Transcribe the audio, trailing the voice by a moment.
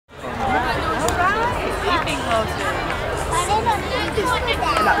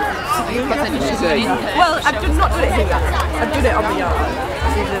Well, I've not done it here. I've done it on the yard.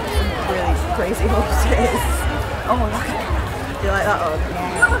 These are some really crazy horses. Oh, look at it. Do you like that one?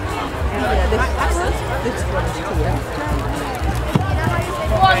 Yeah, this one's here.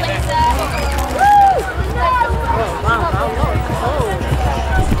 Oh, wow, look.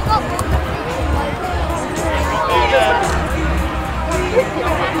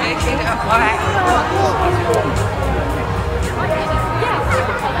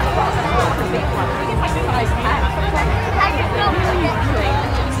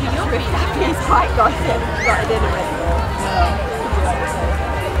 He's quite got it in already.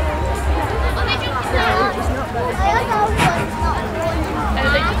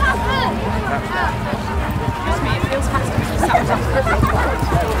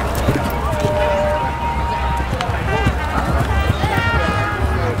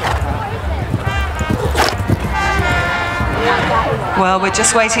 Well, we're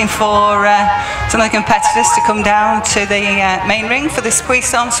just waiting for some of the competitors to come down to the main ring for this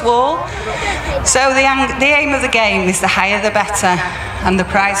puissance wall. So the aim of the game is the higher the better, and the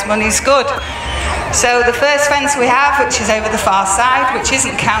prize money's good. So the first fence we have, which is over the far side, which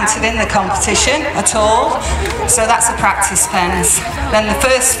isn't counted in the competition at all, so that's a practice fence. Then the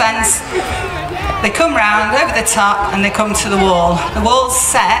first fence, they come round over the top and they come to the wall. The wall's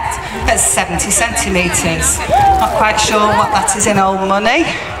set at 70 centimetres. Not quite sure what that is in old money,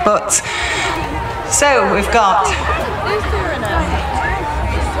 but so we've got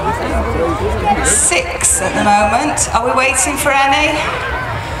 6 at the moment. Are we waiting for any?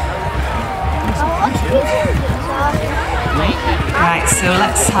 Right, so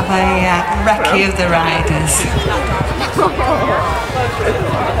let's have a recce of the riders.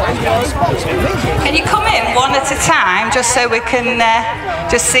 Can you come in one at a time, just so we can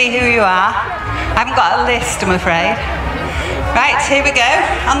just see who you are? I haven't got a list, I'm afraid. Right, here we go.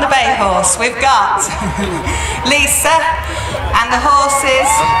 On the bay horse, we've got Lisa, and the horses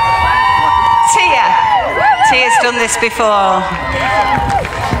Tia. Tia's done this before.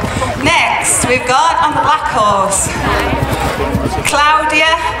 Next, we've got on the black horse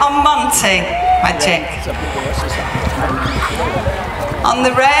Claudia on Monty. Magic. On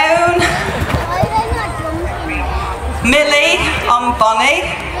the roan, Millie on Bonnie.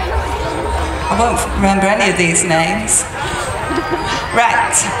 I won't remember any of these names.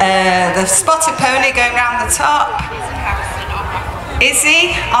 Right, the spotted pony going round the top.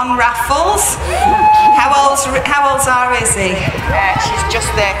 Izzy on Raffles. How old's our Izzy? She's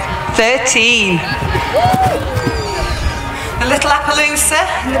just there. 13. The little Appaloosa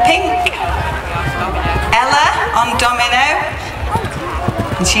in the pink. Ella on Domino.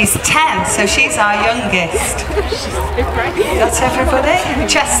 And she's 10, so she's our youngest. That's everybody.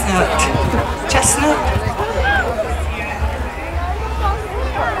 Chestnut.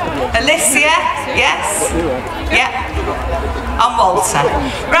 Alicia, yes? Yeah. On Walter.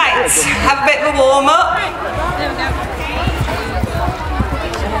 Right, have a bit of a warm up.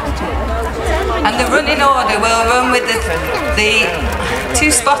 And the running order will run with the 2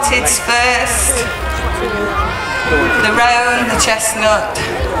 spotteds first, the roan, the chestnut,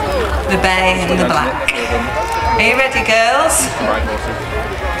 the bay and the black. Are you ready, girls?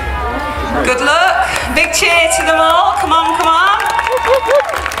 Good luck. Big cheer to them all. Come on, come on.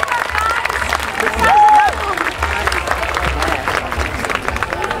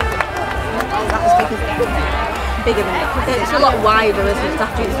 Bigger than it. It's a lot wider, isn't it?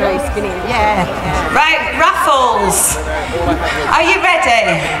 After it's very skinny. Yeah. Right, Raffles. Are you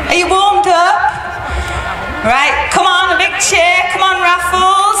ready? Are you warmed up? Right, come on, a big cheer. Come on,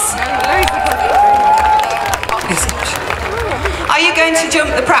 Raffles. Are you going to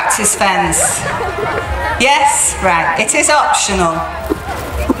jump the practice fence? Yes? Right, it is optional.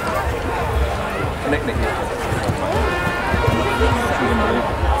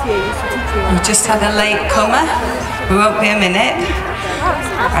 We've just had a late comer. We won't be a minute.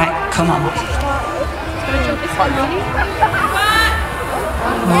 Right, come on.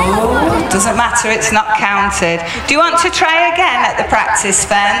 Oh, doesn't matter, it's not counted. Do you want to try again at the practice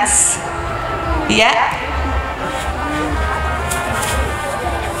fence? Yeah?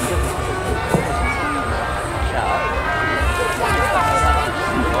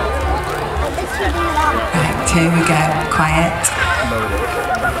 Right, here we go. Quiet.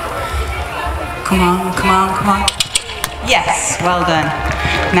 Come on, come on, come on. Yes, well done.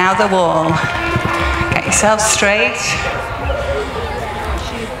 Now the wall. Get yourself straight.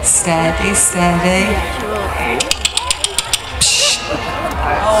 Steady, steady. Psh.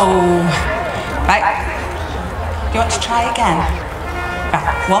 Oh. Right. Do you want to try again?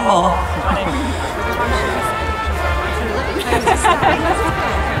 Right, one more.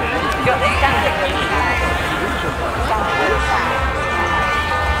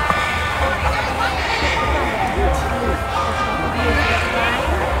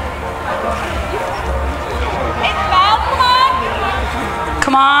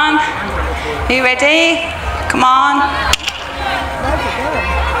 Come on. Are you ready? Come on.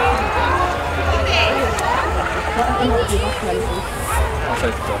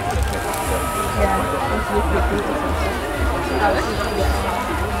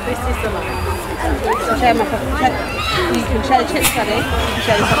 This is the line. So share my you can share the chips, Daddy. You can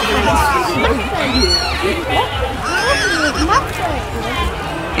share the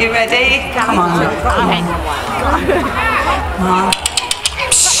You ready? Come on. Come on.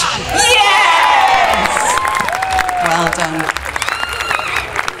 Yes! Well done.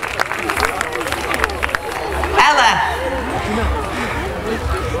 Ella.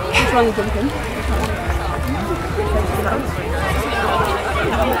 Which one are you jumping?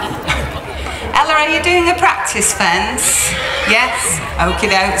 Ella, are you doing a practice fence? Yes? Okie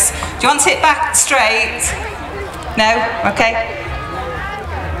dokes. Do you want it back straight? No? Okay.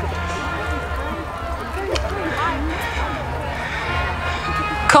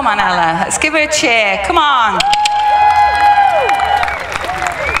 Come on, Ella. Let's give her a cheer. Come on.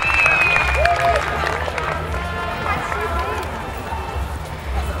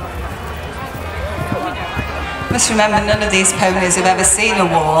 Must remember, none of these ponies have ever seen a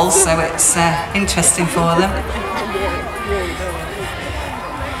wall, so it's interesting for them.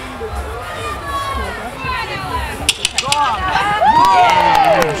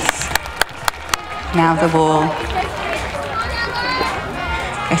 Yes. Now the wall.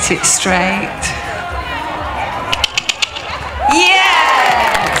 Get it straight.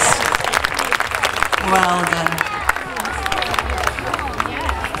 Yes! Well done.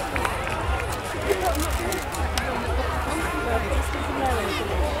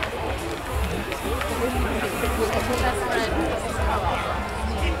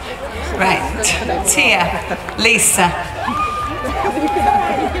 Right, Tia, Lisa.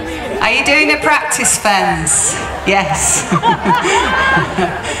 Are you doing a practice fence? Yes.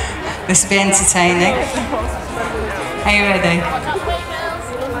 This will be entertaining. Are you ready?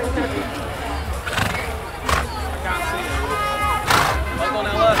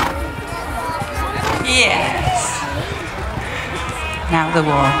 Yes. Now the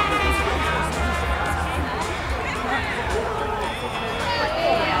wall.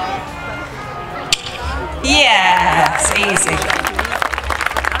 Yes, easy.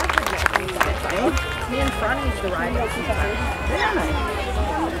 Me and Fran used to ride it.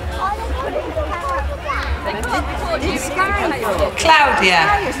 Claudia.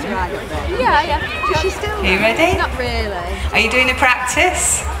 Used to ride it there. Yeah. Does she still? Are you ready? Not really. Are you doing a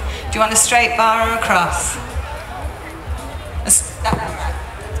practice? Do you want a straight bar or a cross?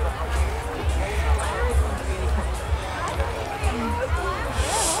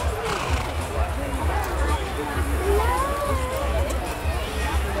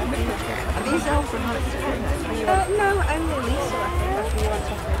 These are from no, only Lisa, I think. After you want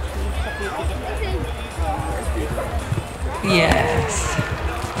to Yes.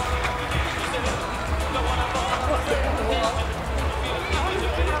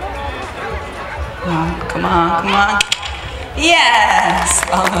 Come on, come on. Yes!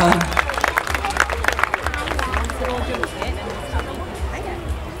 Well done.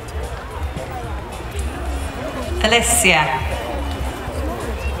 Alicia.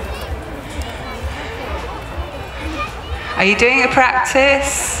 Are you doing a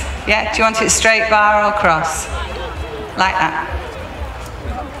practice? Yeah, do you want it straight bar or cross? Like that.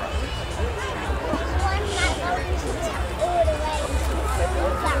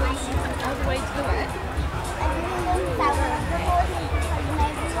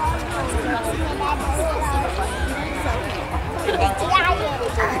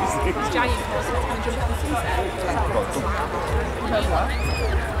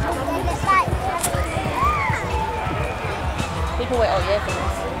 People wait all year for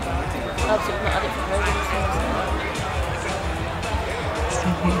this. I've not had it for COVID.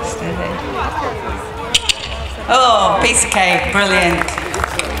 Oh, piece of cake, brilliant.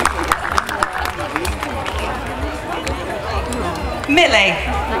 Millie,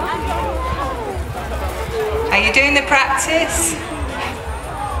 are you doing the practice?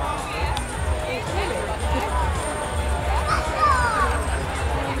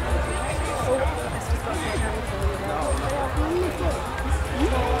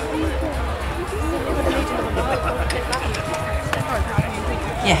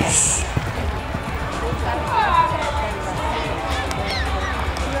 Yes.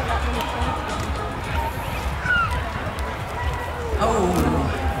 Oh.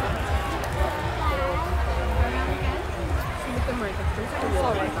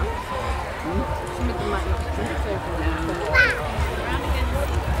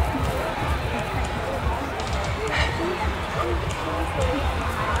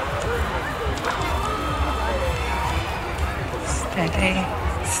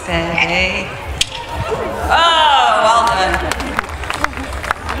 steady. Oh, well done.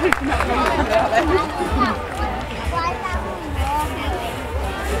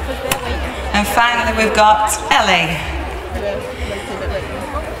 And finally we've got Ellie.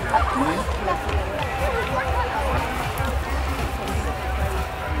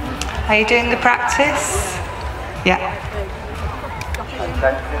 Are you doing the practice? Yeah.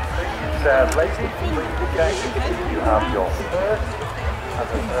 Attention please, racing to the game. You have your first and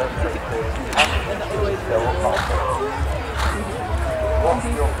the first race still on. What's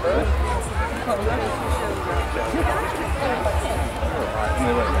your first?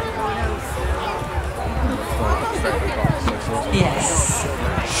 Yes.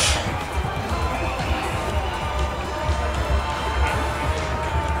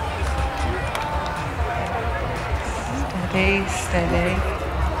 Steady, steady.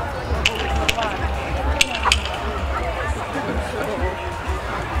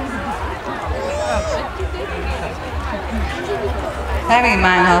 Bearing in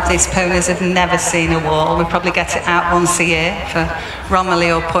mind half these ponies have never seen a wall. We probably get it out once a year for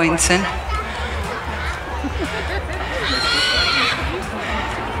Romilly or Poynton.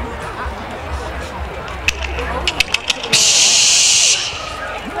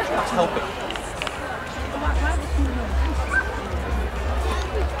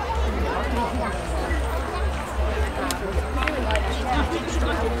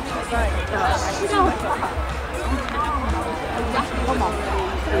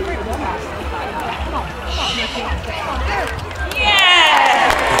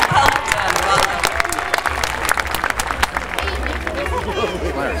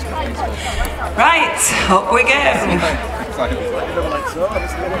 Right, up we go.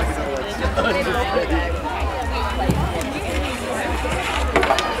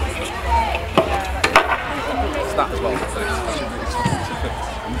 That as well, so it's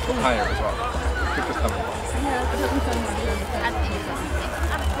higher as well.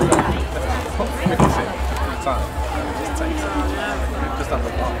 We can see it every time. It just takes it. Just under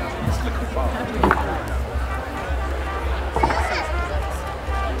the bar. It's looking far.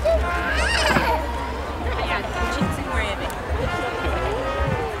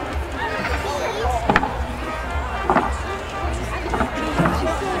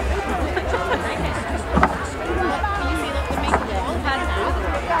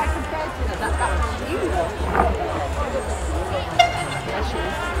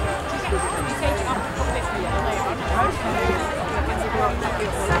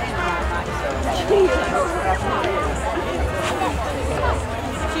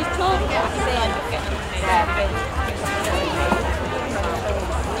 She's told me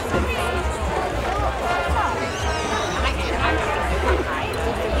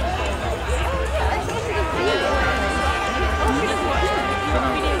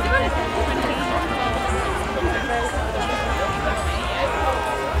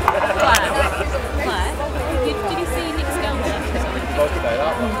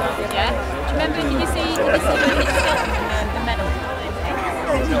yeah? Do you remember, did you see the medal?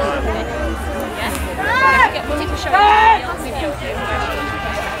 Yeah? We'll take a shot on video.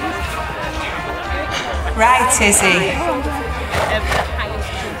 Right, Izzy.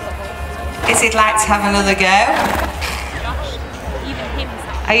 Izzy'd like to have another go.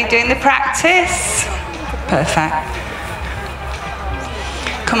 Are you doing the practice? Perfect.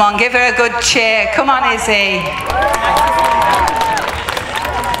 Come on, give her a good cheer. Come on, Izzy.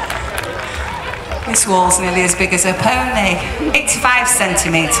 This wall's nearly as big as a pony. 85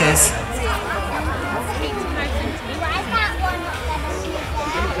 centimetres.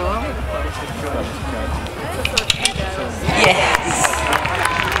 Yes.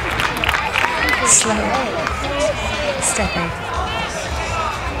 Slow. Steady.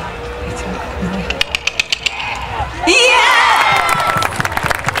 Yeah!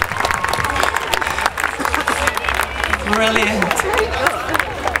 Brilliant.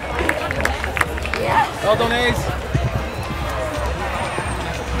 Well done, Ace.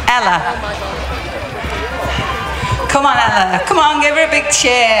 Ella. Come on, Ella. Come on, give her a big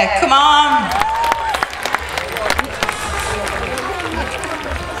cheer. Come on.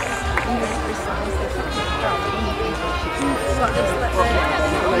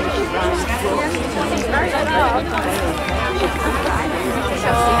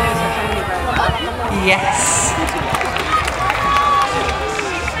 Yes.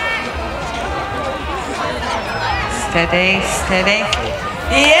 Steady, steady.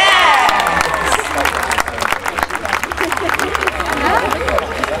 Yeah!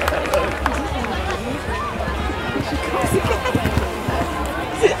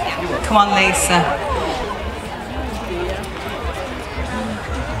 Come on, Lisa.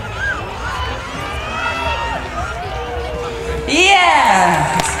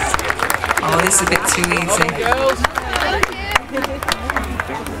 this a bit too easy.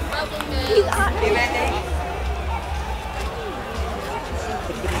 You ready?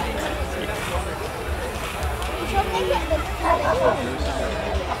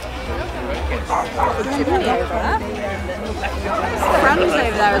 Brandon's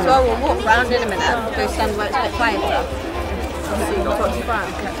over there as well. We'll walk round in a minute. Go stand where it's a bit quieter.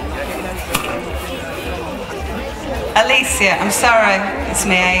 Alicia, I'm sorry, it's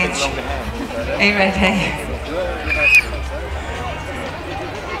my age. Are you ready?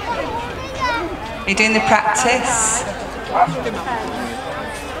 Are you doing the practice?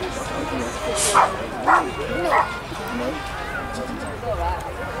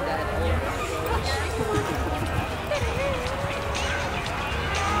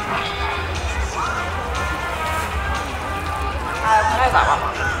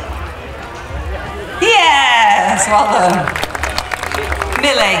 Yes, well done.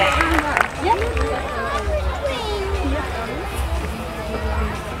 Millie.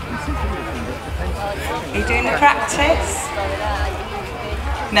 Are you doing the practice?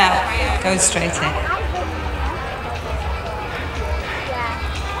 No, go straight in.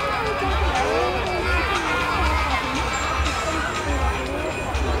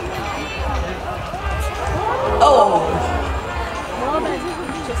 Oh!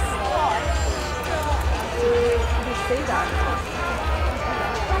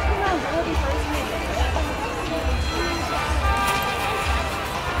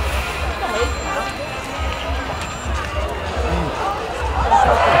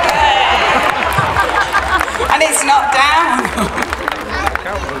 And it's not down.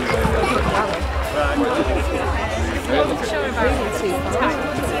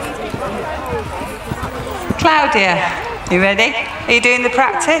 Claudia, you ready? Are you doing the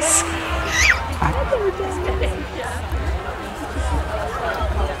practice?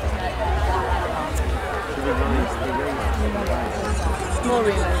 More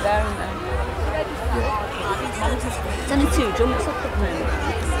room over there, isn't there? It's only 2 jumps up at the moment.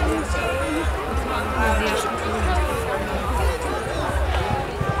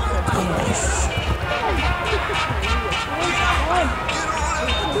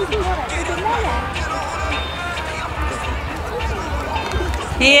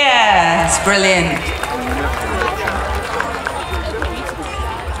 Yes, brilliant.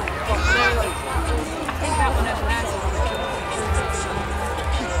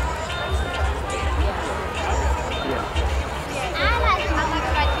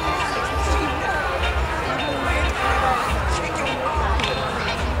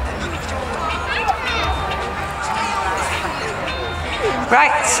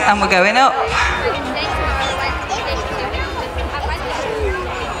 Right, and we're going up.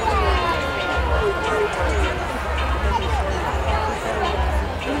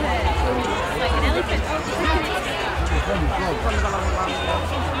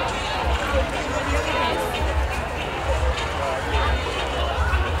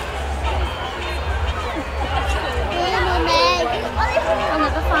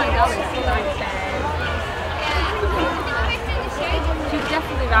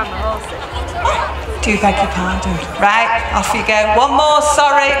 Do beg your pardon. Right, off you go. One more,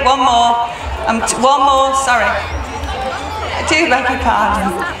 sorry, one more. One more, sorry. Do beg your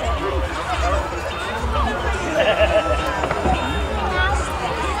pardon.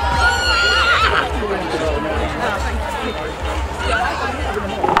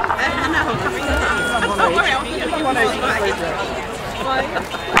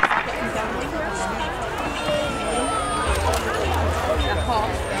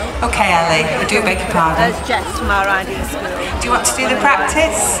 Okay, Ellie, I do beg your pardon. There's Jess from our riding school. Do you want to do the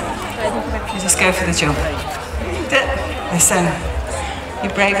practice? You just go for the jump. Listen,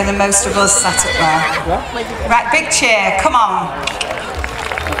 you're braver than most of us sat up there. Right, big cheer, come on.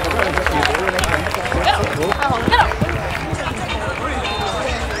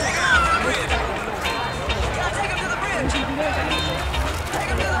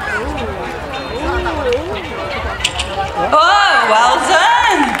 Oh, well done.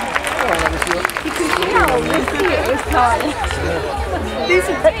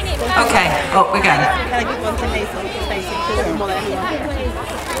 Okay, up we go.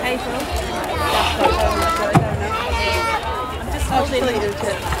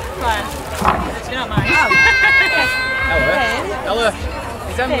 Ella,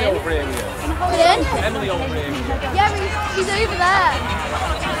 is Emily over here with you? Emily over here with you? Yeah, she's over there.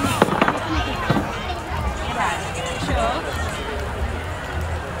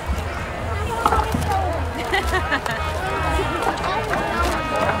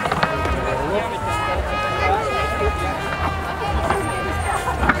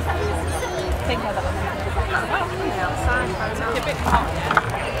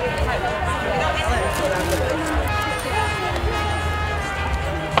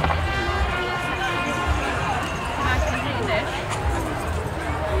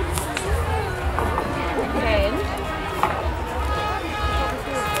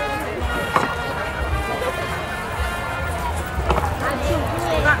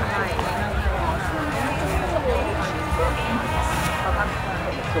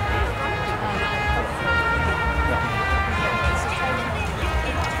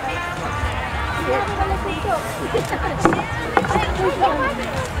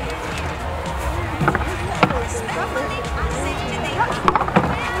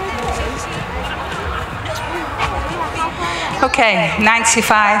 Okay,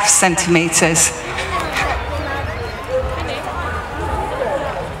 95 centimetres.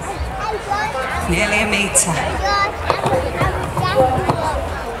 Nearly a metre.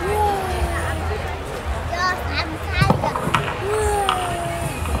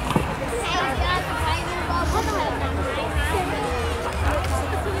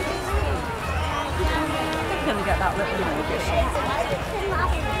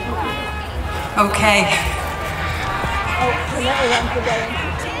 Okay.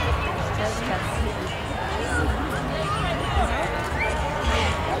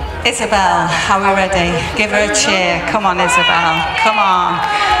 Isabel, are we ready? Give her a cheer. Come on, Isabel. Come on.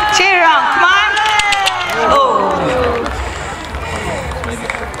 Cheer her on. Come on. Oh.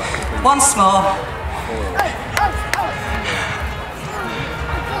 Once more.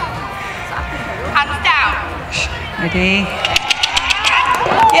 Hands down. Ready?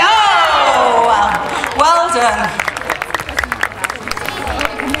 Yo! Well done.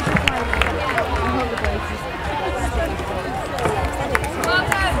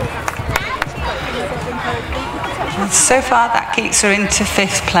 And so far that keeps her into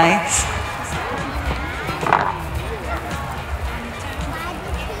 5th place.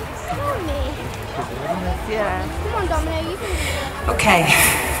 Okay.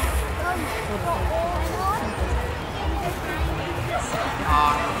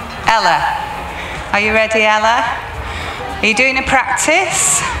 Ella, are you ready, Ella? Are you doing a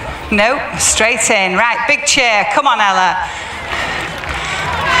practice? No, straight in. Right, big cheer. Come on, Ella.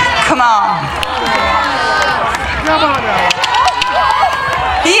 Come on. Come on, Ella.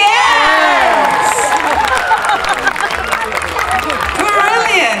 Yes!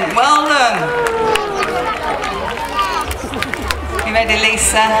 Brilliant. Well done. You ready,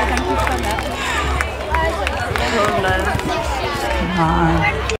 Lisa? Come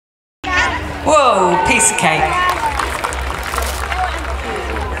on. Whoa, piece of cake.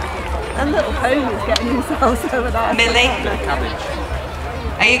 And little ponies getting themselves over there. Millie,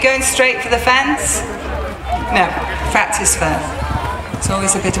 are you going straight for the fence? No, practice first. It's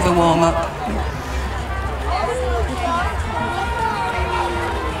always a bit of a warm-up.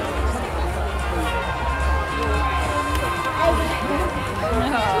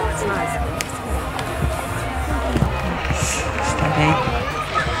 Steady.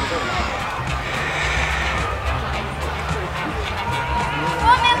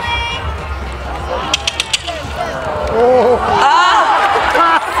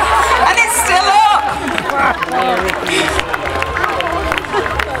 And it's still up!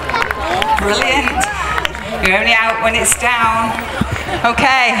 Brilliant. You're only out when it's down.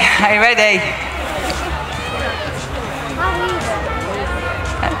 Okay, are you ready?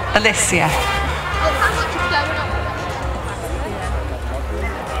 Alicia.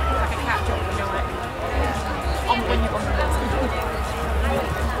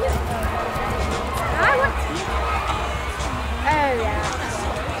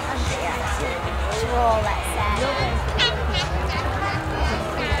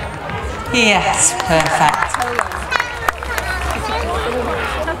 Yes, perfect.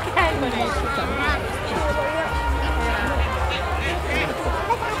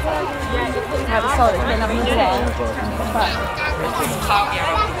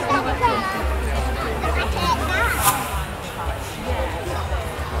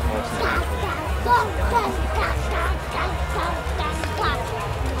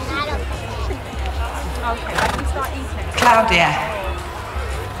 Claudia.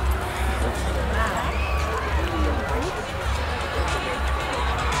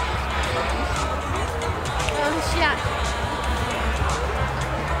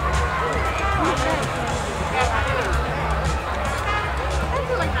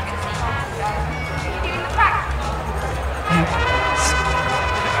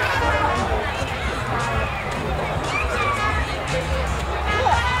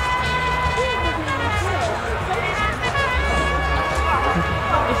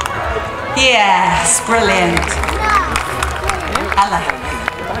 Yes, brilliant. Ella,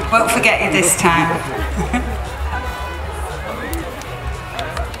 won't forget you this time.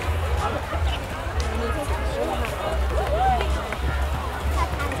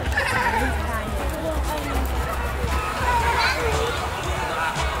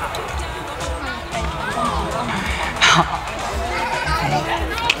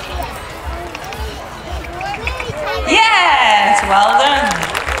 Yes, well done.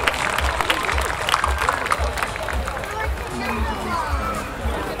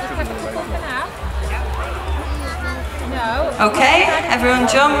 Okay, everyone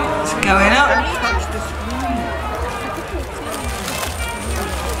jump. It's going up.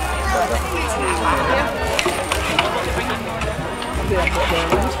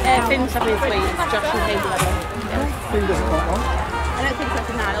 Finn's having his week, Josh and Hayden. Finn doesn't want one. I don't think so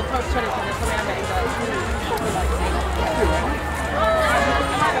for now. He'll probably try to come in and make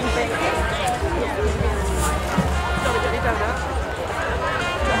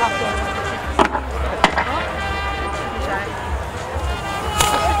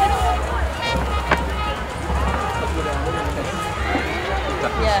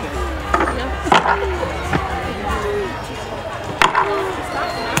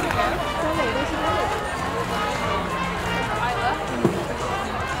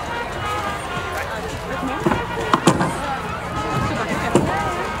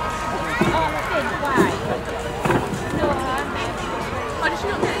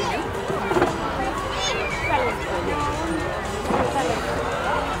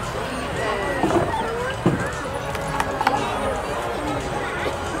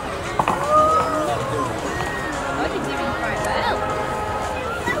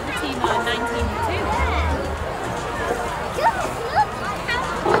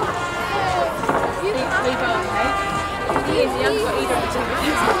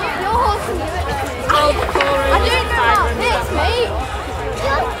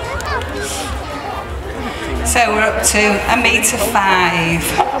So we're up to 1.5 meters. He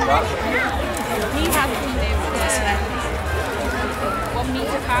has to do 1.5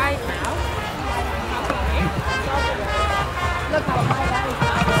 meters now. Look how high that is.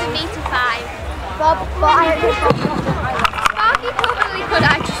 It's 1.5 meters. Bob, but I don't think Bob could. Bobby probably could.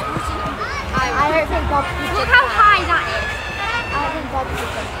 I don't think Bob could. Look how high that is. I don't think Bob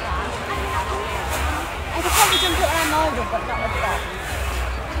could jump that. I could probably jump it when I'm older, but not with Bob.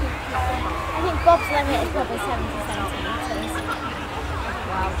 I think Bob's limit is probably 70 centimetres.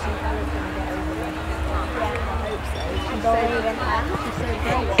 Wow, she's going to get over it. Yeah, I hope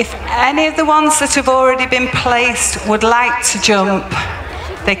so. If any of the ones that have already been placed would like to jump,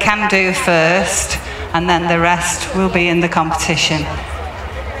 they can do first, and then the rest will be in the competition.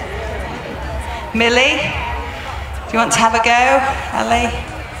 Millie, do you want to have a go? Ellie?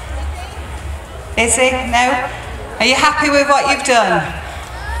 Izzy? No? Are you happy with what you've done?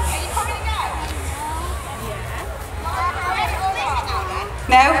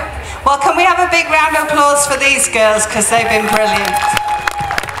 No? Well, can we have a big round of applause for these girls, because they've been brilliant.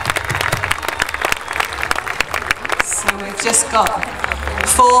 So we've just got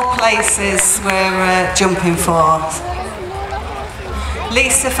 4 places we're jumping for.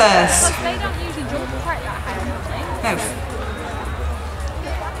 Lisa first. They don't usually jump quite that high, don't they? No.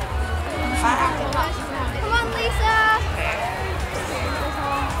 Come on, Lisa!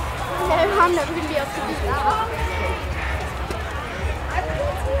 No, I'm not going to be able to do that.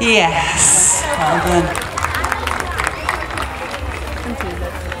 Yes. Well done.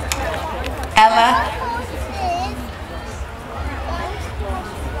 Ella.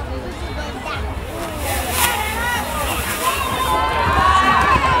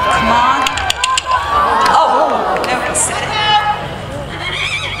 Come on. Oh, nobody said it.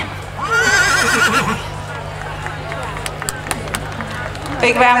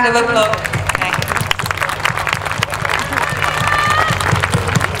 Big round of applause. Okay.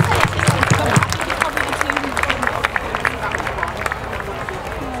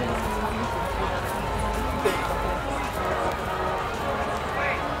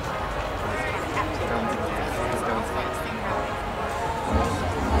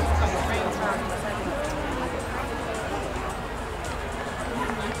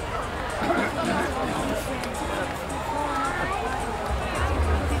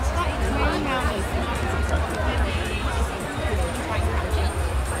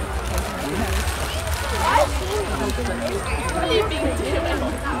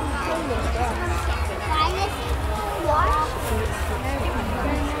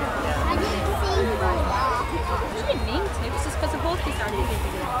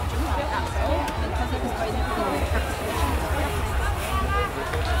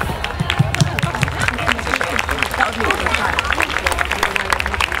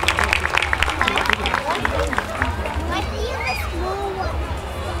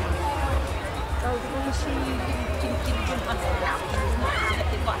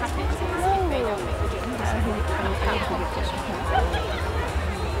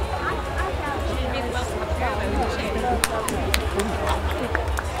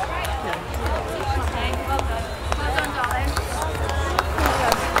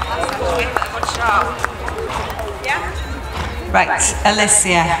 Right,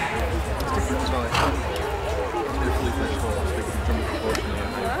 Alicia.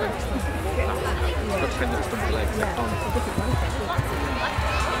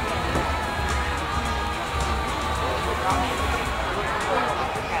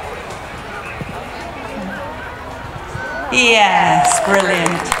 Yes,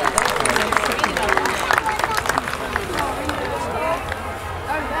 brilliant.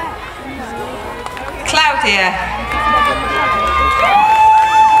 Claudia.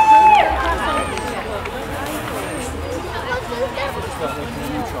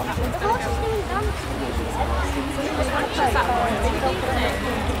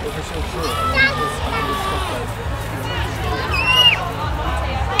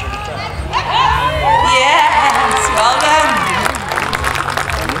 Yes, well done.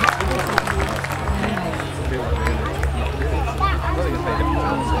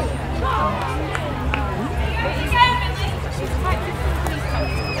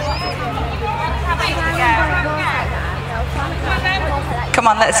 Come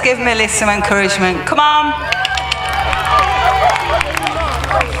on, let's give Millie some encouragement. Come on.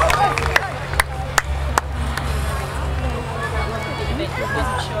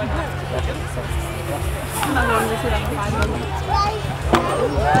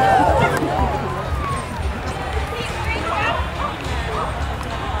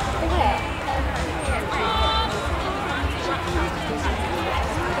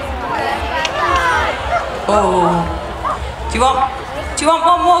 Oh, do you want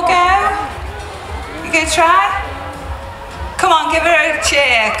one more go? You gonna try? Come on, give her a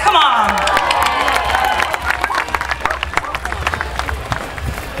cheer. Come on.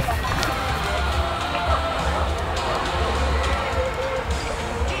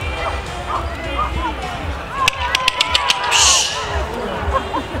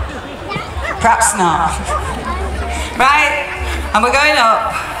 Perhaps not. Right, and we're going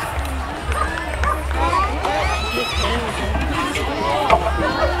up.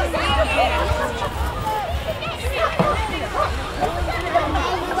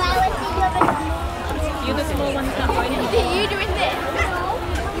 Are you doing this?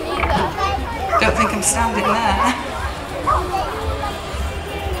 Don't think I'm standing there.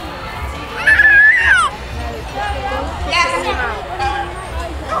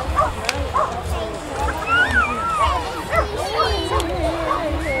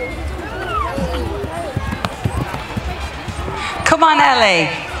 Come on, Ellie.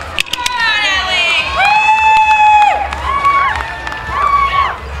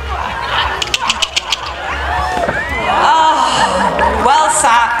 Oh, well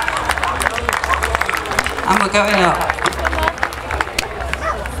sat. And we're going up.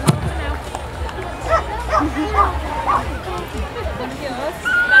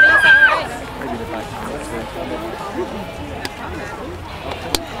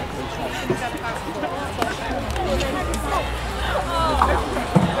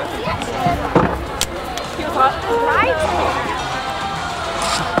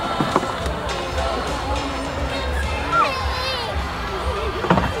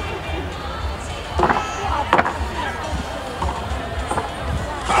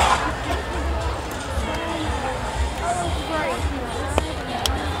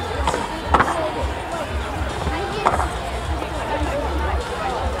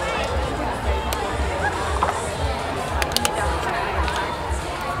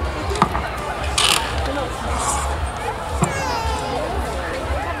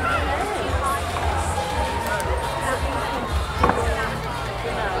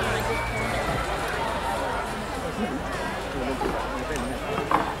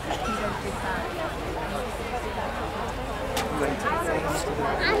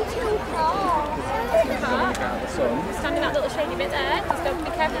 Stand in that little shady bit there. Just don't be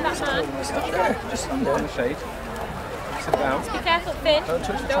careful of that man. Stand there. Just stand there in the shade. Sit down. Be careful, Finn. Don't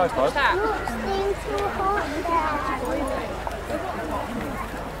touch the Don't tripod. touch that.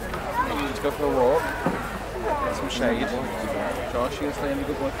 Just go for a walk. Get some shade. Josh, you can stay in the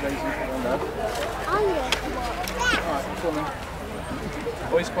good work days and put on there. Alright, come on then.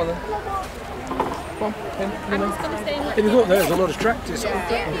 Boys, come on then. Come on, Finn. I'm just going to stay in If you look, there's a lot of tractors.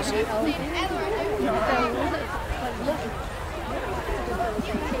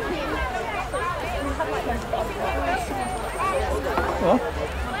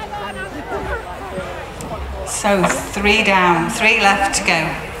 So 3 down, 3 left to go.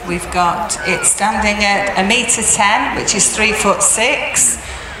 we've got it standing at 1.10 m, which is 3'6".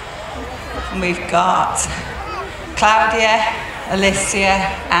 And we've got Claudia, Alicia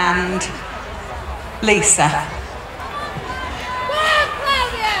and Lisa.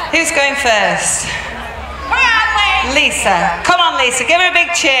 Who's going first? Lisa. Come on, Lisa. Give her a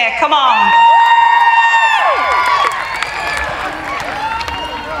big cheer. Come on.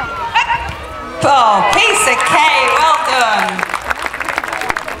 Oh, piece of cake. Well done.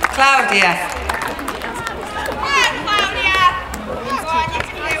 Claudia. Come on, Claudia. Come on, you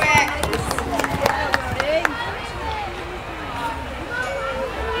can do it.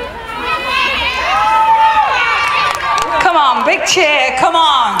 Come on, big cheer. Come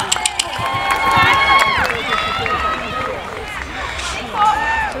on.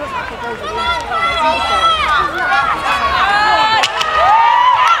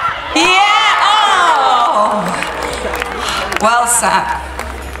 Yeah! Oh! Well sat.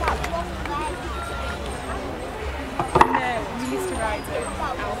 We used to ride it.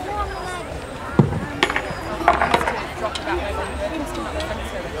 Drop about where we used to not the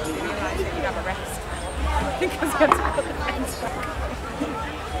fence and we realised that you'd have a rest. Because we had to put the fence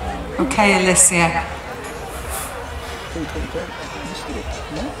back. Okay, Alicia.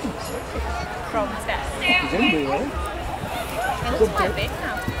 From stairs. It looks quite big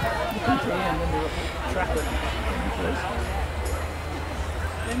now.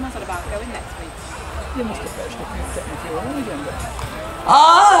 Rumours are about going next week.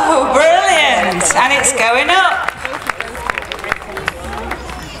 Oh, brilliant! And it's going up.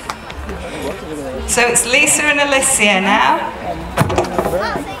 So it's Lisa and Alicia now.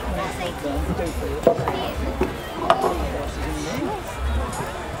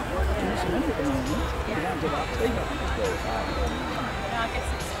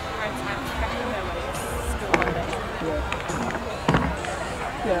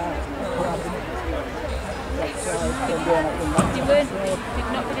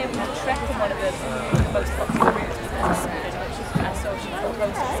 You've not been able to trek on one of the most popular routes because of something which is our social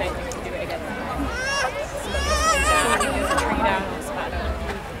close to the same thing to do it again. There's a tree down or something, I don't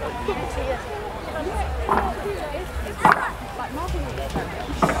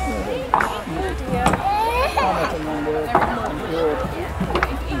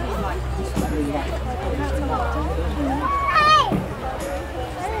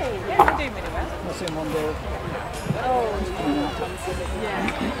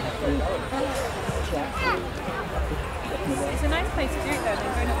It's a nice place to do it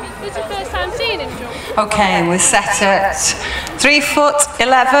though. It's your first time seeing it, Joe? Okay, we're set at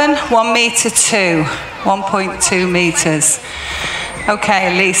 3'11", 1m2, 1.2 meters.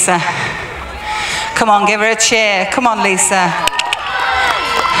 Okay, Lisa. Come on, give her a cheer. Come on, Lisa.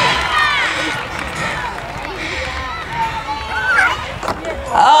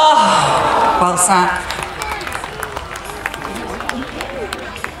 Oh, well sat.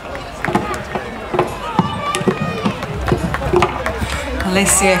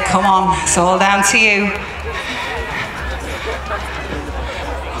 Alicia, come on, it's all down to you.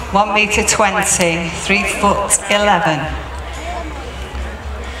 1m20, 3'11".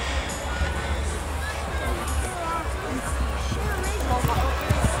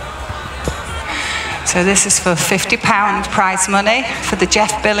 So this is for £50 prize money for the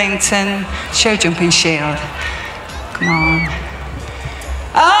Jeff Billington show jumping shield. Come on.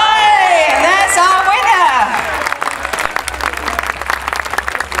 Hey, there's our winner.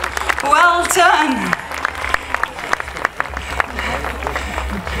 Well done.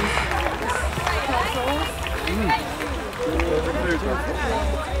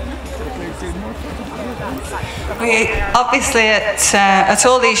 We obviously at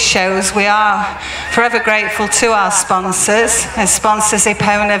all these shows we are forever grateful to our sponsors. Our sponsors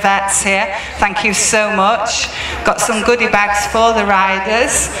Epona Vets here. Thank you so much. Got some goodie bags for the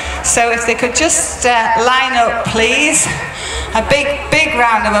riders. So if they could just line up, please. A big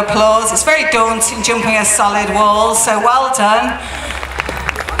round of applause. It's very daunting jumping a solid wall, so well done.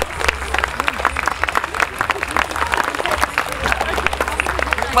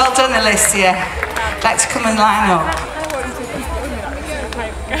 Well done, Alicia. Let's come and line up.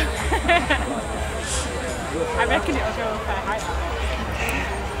 I reckon it'll go quite high.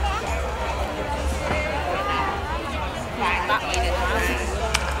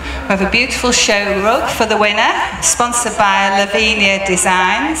 We have a beautiful show rug for the winner, sponsored by Lavinia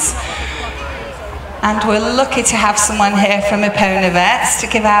Designs. And we're lucky to have someone here from Epona Vets to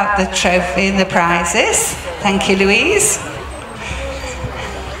give out the trophy and the prizes. Thank you, Louise.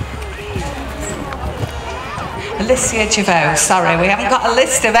 Alicia Javot, sorry, we haven't got a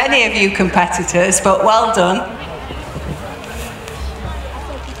list of any of you competitors, but well done.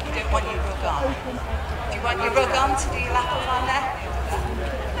 Do you want your rug on to do your lap of honour?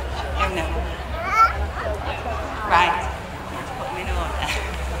 Oh no. Right. Put them in order.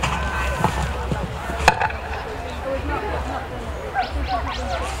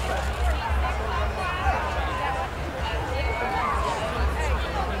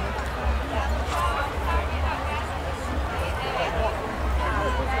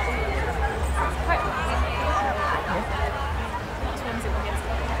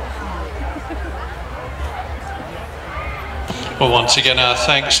 Well, once again, our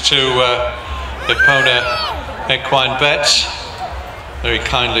thanks to Epona Equine Bets, very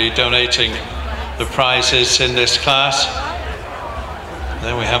kindly donating the prizes in this class. And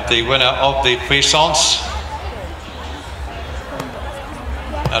then we have the winner of the puissance.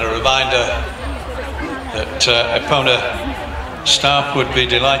 And a reminder that Epona staff would be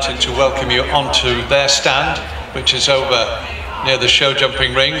delighted to welcome you onto their stand, which is over near the show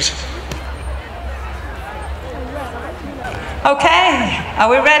jumping rings. Okay,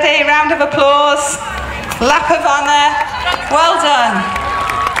 are we ready? Round of applause. Lap of honour. Well done.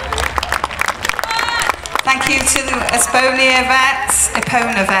 Thank you to the Epona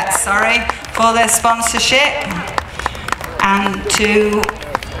Vets, for their sponsorship, and to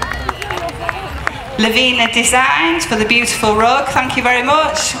Lavina Designs for the beautiful rug. Thank you very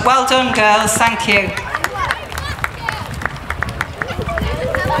much. Well done, girls. Thank you.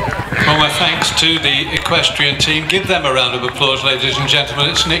 Well, my thanks to the equestrian team. Give them a round of applause, ladies and gentlemen.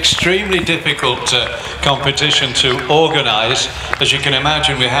 It's an extremely difficult competition to organise. As you can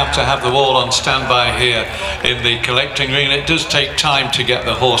imagine, we have to have them all on standby here in the collecting ring. It does take time to get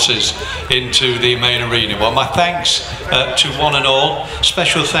the horses into the main arena. Well, my thanks to one and all.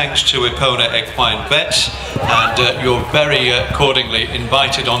 Special thanks to Epona Equine Bets, and you're very accordingly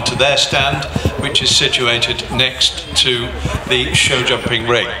invited onto their stand, which is situated next to the show jumping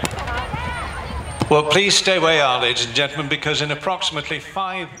ring. Well, please stay where you are, ladies and gentlemen, because in approximately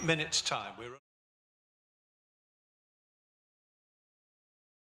 5 minutes' time, we're